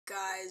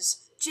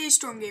guys?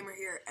 JSStorm Gamer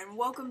here, and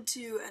welcome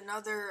to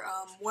another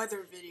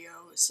weather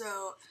video.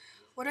 So,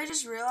 what I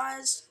just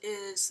realized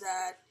is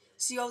that,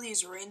 see all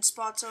these rain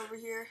spots over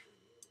here?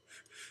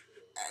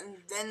 And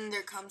then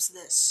there comes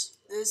this.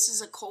 This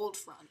is a cold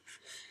front.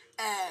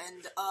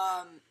 And,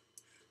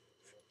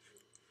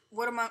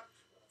 what am I,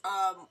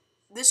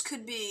 this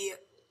could be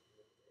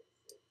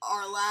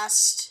our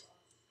last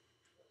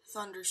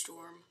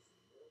thunderstorm.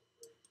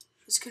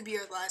 This could be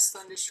our last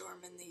thunderstorm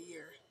in the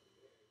year.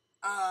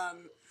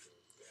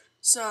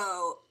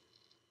 So,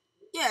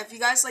 yeah, if you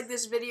guys like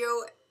this video,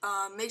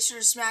 make sure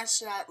to smash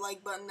that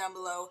like button down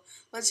below.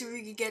 Let's see if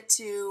we can get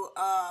to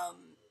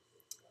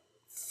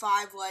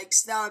 5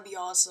 likes. That would be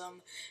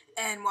awesome.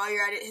 And while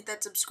you're at it, hit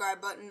that subscribe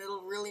button.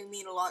 It'll really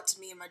mean a lot to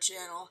me and my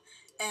channel.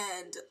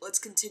 And let's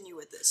continue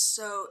with this.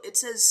 So it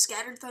says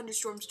scattered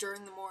thunderstorms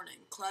during the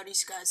morning, cloudy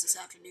skies this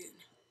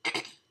afternoon.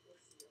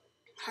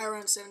 High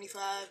around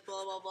 75,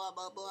 blah blah blah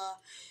blah blah.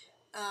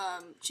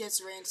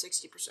 Chance of rain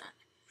 60%.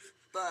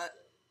 But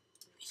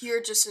here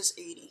it just says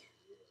 80.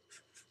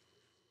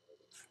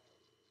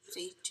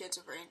 See, chance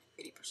of rain,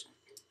 80%.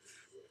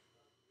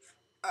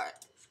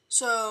 Alright,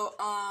 so,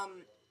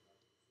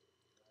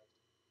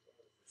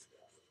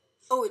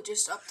 oh, it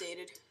just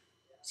updated.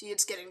 See,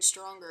 it's getting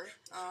stronger.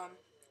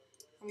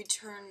 Let me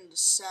turn the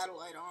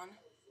satellite on.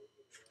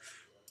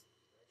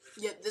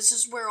 Yeah, this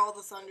is where all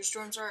the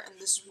thunderstorms are, and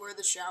this is where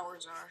the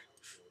showers are.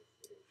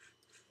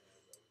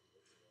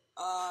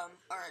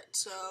 Alright,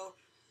 so,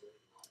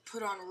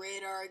 put on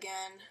radar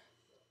again,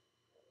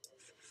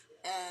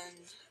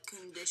 and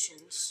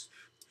conditions.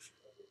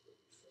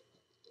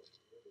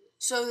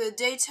 So the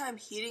daytime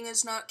heating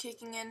is not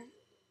kicking in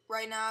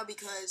right now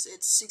because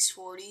it's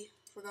 6:40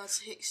 for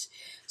God's sakes.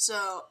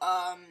 So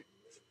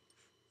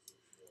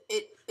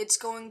it's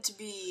going to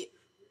be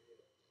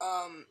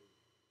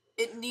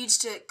it needs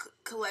to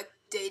collect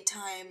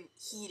daytime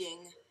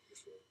heating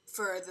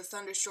for the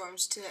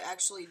thunderstorms to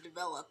actually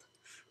develop.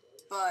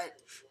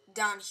 But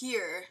down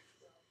here,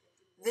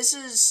 this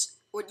is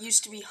what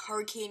used to be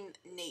Hurricane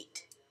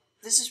Nate.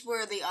 This is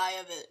where the eye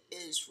of it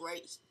is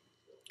right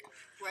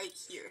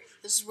here.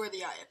 This is where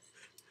the eye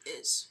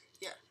is.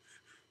 Yeah.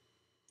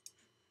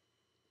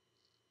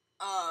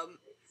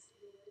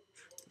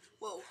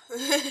 Whoa.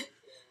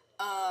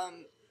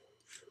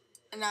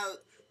 And now,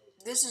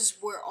 this is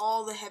where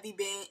all the heavy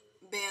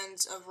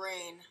bands of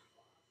rain,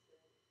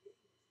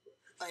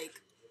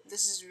 like,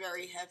 this is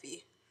very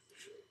heavy.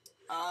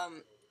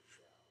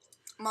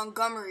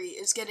 Montgomery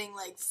is getting,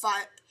 like,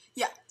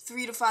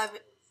 3 to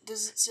 5,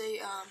 does it say,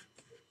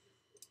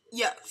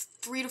 yeah,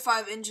 3 to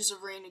 5 inches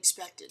of rain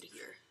expected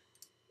here,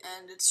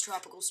 and it's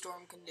tropical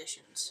storm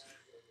conditions.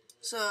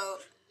 So,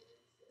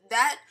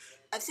 that,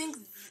 I think,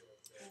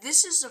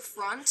 this is the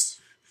front,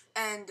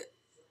 and,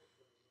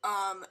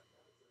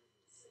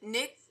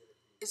 Nick,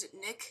 is it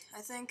Nick, I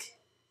think?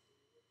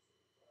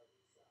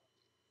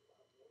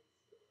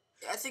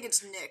 I think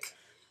it's Nick.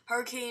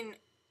 Hurricane,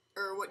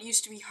 or what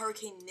used to be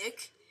Hurricane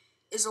Nick,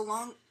 is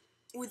along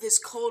with this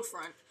cold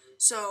front.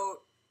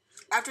 So,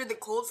 after the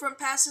cold front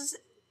passes,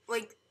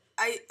 like,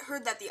 I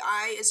heard that the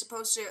eye is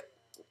supposed to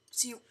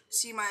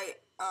see my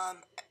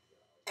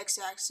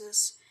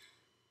x-axis.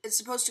 It's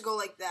supposed to go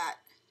like that,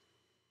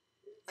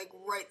 like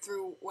right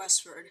through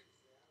Westford,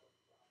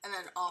 and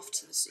then off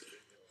to the sea.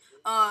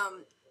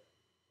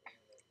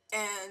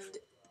 And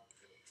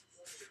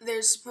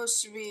there's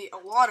supposed to be a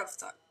lot of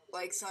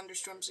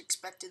thunderstorms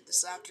expected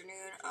this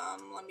afternoon.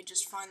 Let me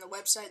just find the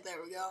website.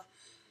 There we go.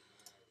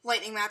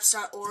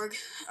 Lightningmaps.org.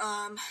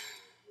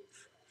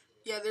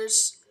 Yeah,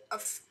 there's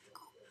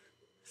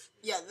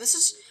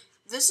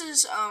this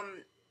is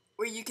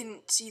where you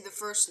can see the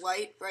first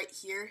light right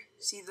here.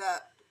 See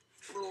that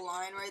little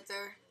line right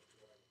there?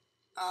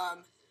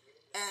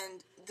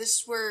 And this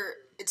is where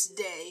it's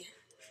day.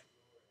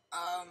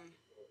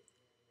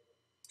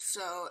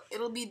 So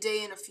it'll be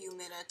day in a few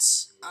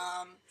minutes.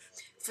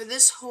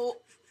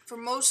 For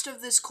most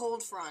of this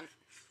cold front,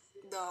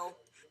 though,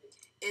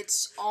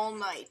 it's all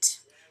night.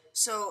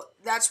 So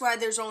that's why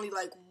there's only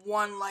like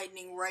one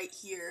lightning right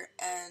here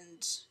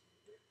and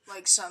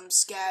like some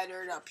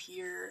scattered up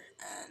here,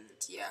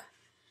 and yeah.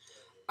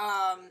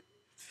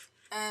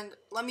 And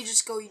let me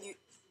just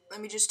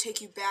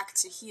take you back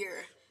to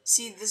here.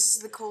 See, this is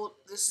the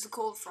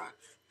cold front.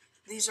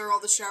 These are all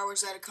the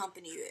showers that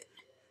accompany it.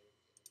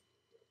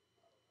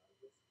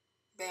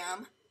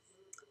 Bam.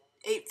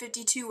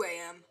 8:52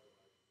 a.m.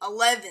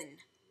 11.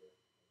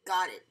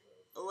 Got it.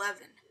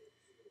 11.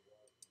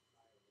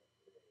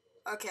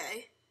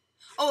 Okay.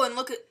 Oh, and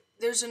look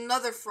there's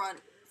another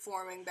front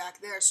forming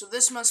back there, so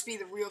this must be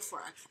the real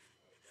front.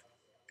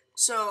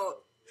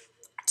 So,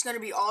 it's gonna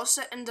be all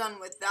set and done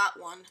with that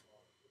one.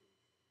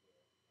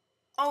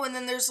 Oh, and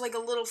then there's like a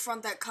little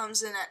front that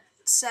comes in at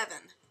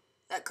 7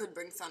 that could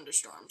bring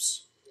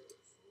thunderstorms.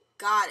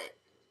 Got it.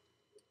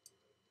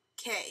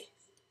 Okay.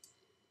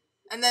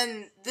 And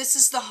then this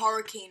is the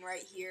hurricane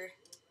right here.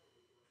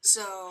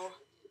 So,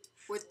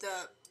 with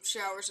the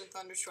showers and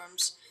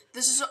thunderstorms.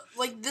 This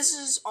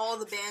is all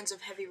the bands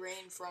of heavy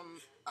rain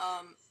from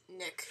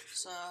Nick.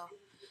 So,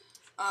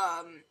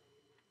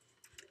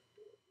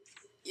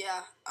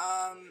 Yeah,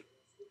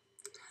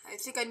 I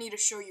think I need to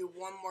show you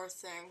one more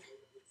thing.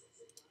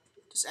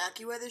 Does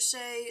AccuWeather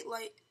say,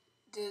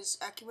 does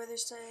AccuWeather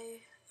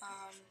say,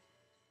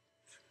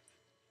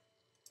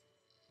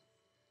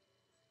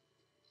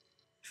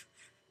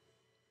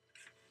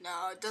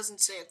 no, it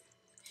doesn't say it.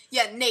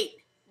 Yeah,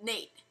 Nate.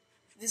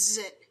 This is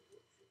it.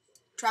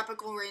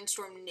 Tropical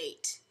rainstorm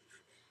Nate.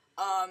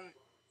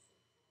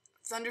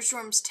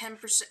 Thunderstorms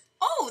 10%.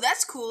 Oh,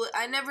 that's cool.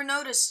 I never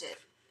noticed it.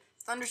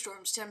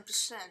 Thunderstorms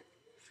 10%.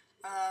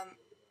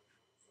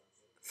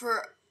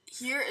 For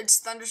here, it's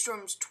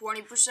thunderstorms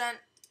 20%,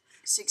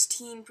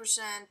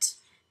 16%,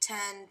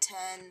 10,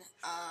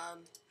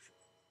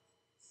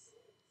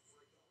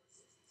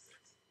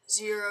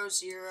 0,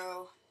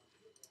 0.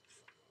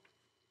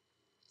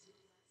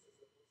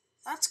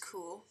 That's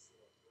cool.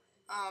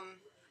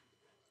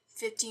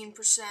 15%,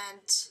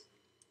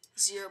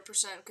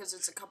 0%, because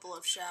it's a couple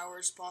of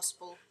showers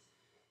possible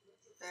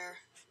there.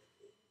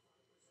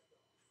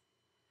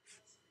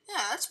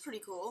 Yeah, that's pretty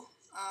cool.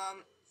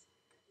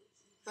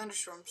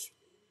 Thunderstorms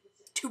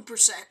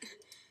 2%.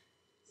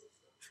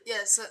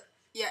 Yeah, so,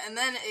 yeah, and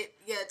then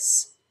it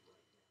gets,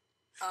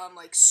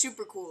 like,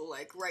 super cool,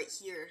 like, right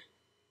here.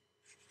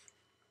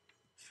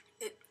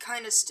 It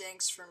kind of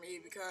stinks for me,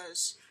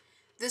 because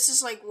this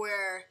is, like,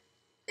 where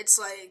it's,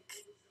 like,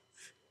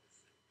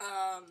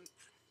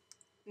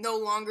 no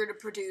longer to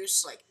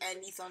produce, like,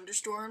 any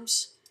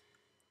thunderstorms,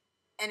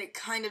 and it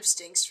kind of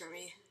stinks for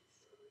me.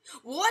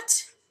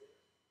 What?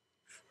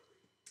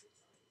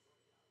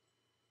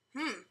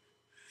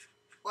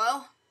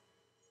 Well,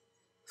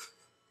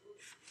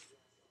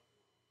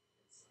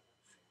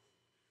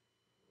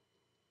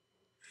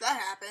 that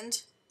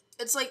happened.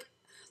 It's like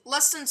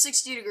less than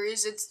 60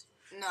 degrees.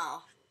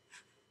 No,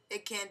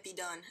 it can't be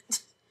done.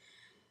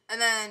 And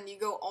then you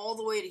go all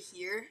the way to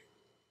here.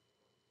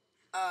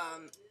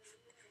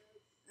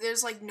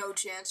 There's like no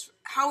chance.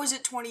 How is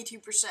it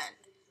 22%?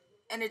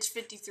 And it's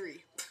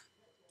 53.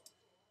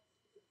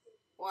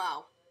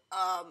 Wow.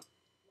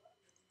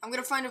 I'm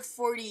gonna find a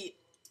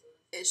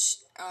 40-ish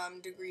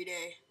degree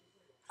day.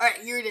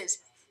 Alright, here it is.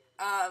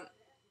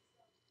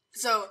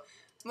 So,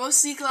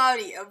 mostly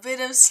cloudy, a bit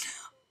of snow.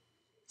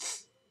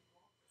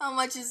 How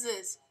much is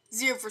this?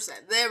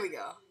 0%. There we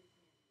go.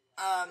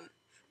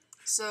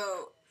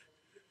 So,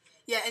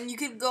 yeah, and you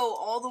could go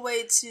all the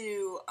way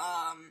to,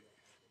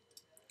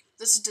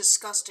 this is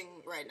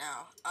disgusting right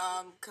now,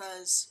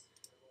 because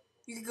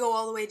you could go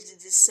all the way to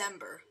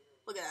December.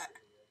 Look at that.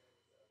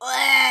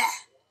 Bleh!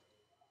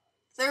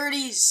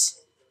 30s.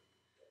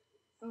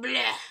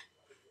 Bleh.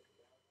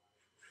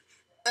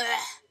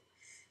 Bleh.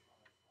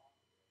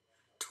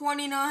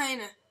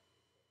 29.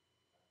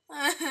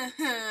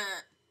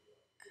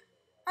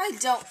 I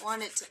don't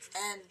want it to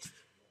end.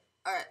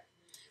 Alright,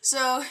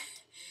 so,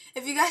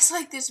 if you guys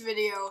like this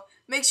video,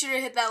 make sure to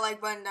hit that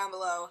like button down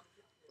below.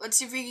 Let's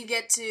see if we can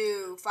get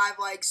to 5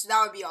 likes.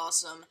 That would be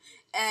awesome.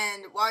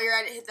 And while you're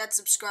at it, hit that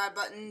subscribe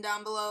button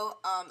down below.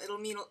 It'll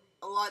mean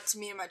a lot to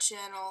me and my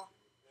channel.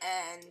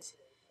 And,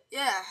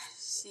 yeah,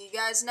 see you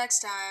guys next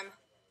time.